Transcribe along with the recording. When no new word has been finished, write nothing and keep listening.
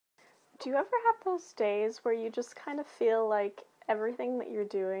Do you ever have those days where you just kind of feel like everything that you're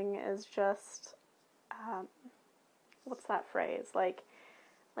doing is just, um, what's that phrase? Like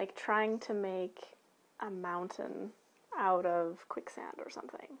trying to make a mountain out of quicksand or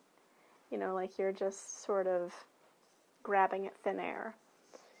something. You know, like you're just sort of grabbing at thin air.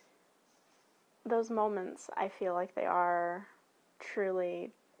 Those moments, I feel like they are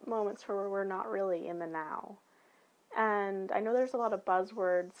truly moments where we're not really in the now. And I know there's a lot of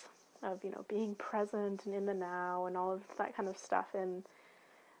buzzwords of, being present and in the now and all of that kind of stuff in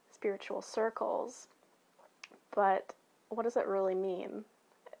spiritual circles. But what does it really mean?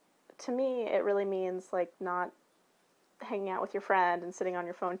 To me, it really means like not hanging out with your friend and sitting on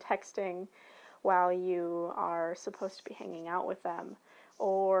your phone texting while you are supposed to be hanging out with them.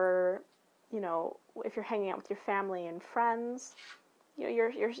 Or, if you're hanging out with your family and friends,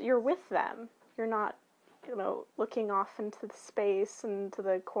 you're with them. You're not, looking off into the space, into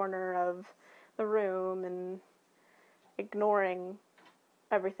the corner of the room and ignoring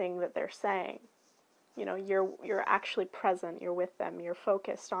everything that they're saying. You're actually present, you're with them, you're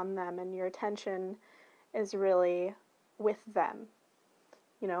focused on them, and your attention is really with them.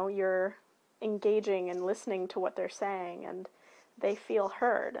 You're engaging and listening to what they're saying, and they feel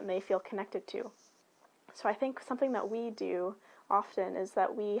heard and they feel connected to. So I think something that we do often is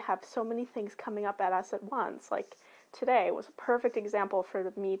that we have so many things coming up at us at once. Like today was a perfect example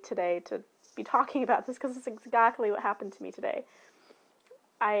for me today to be talking about this, because it's exactly what happened to me today.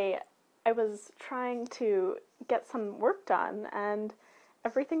 I was trying to get some work done, and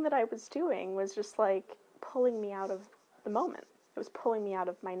everything that I was doing was just like pulling me out of the moment. It was pulling me out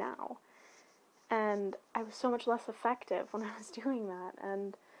of my now. And I was so much less effective when I was doing that,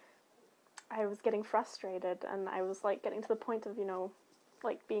 and I was getting frustrated, and I was like getting to the point of,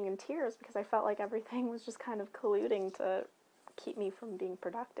 like being in tears, because I felt like everything was just kind of colluding to keep me from being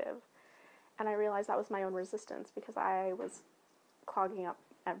productive. And I realized that was my own resistance, because I was clogging up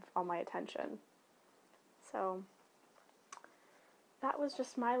all my attention. So that was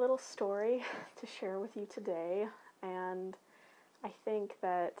just my little story to share with you today, and I think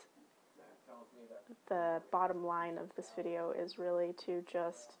that the bottom line of this video is really to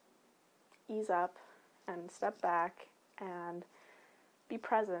just ease up and step back and be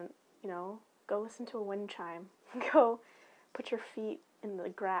present. Go listen to a wind chime. Go put your feet in the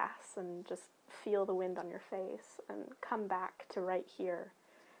grass and just feel the wind on your face, and come back to right here,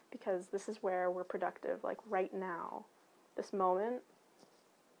 because this is where we're productive, like right now. This moment,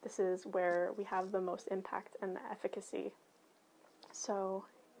 this is where we have the most impact and efficacy. So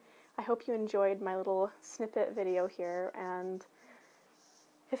I hope you enjoyed my little snippet video here, and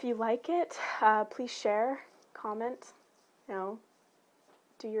if you like it, please share, comment,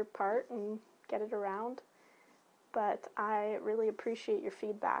 do your part and get it around. But I really appreciate your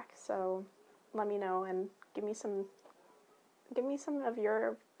feedback, so let me know and give me some of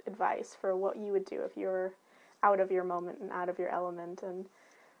your advice for what you would do if you're out of your moment and out of your element and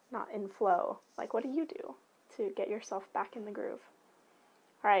not in flow. Like, what do you do to get yourself back in the groove?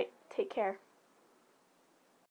 All right, take care.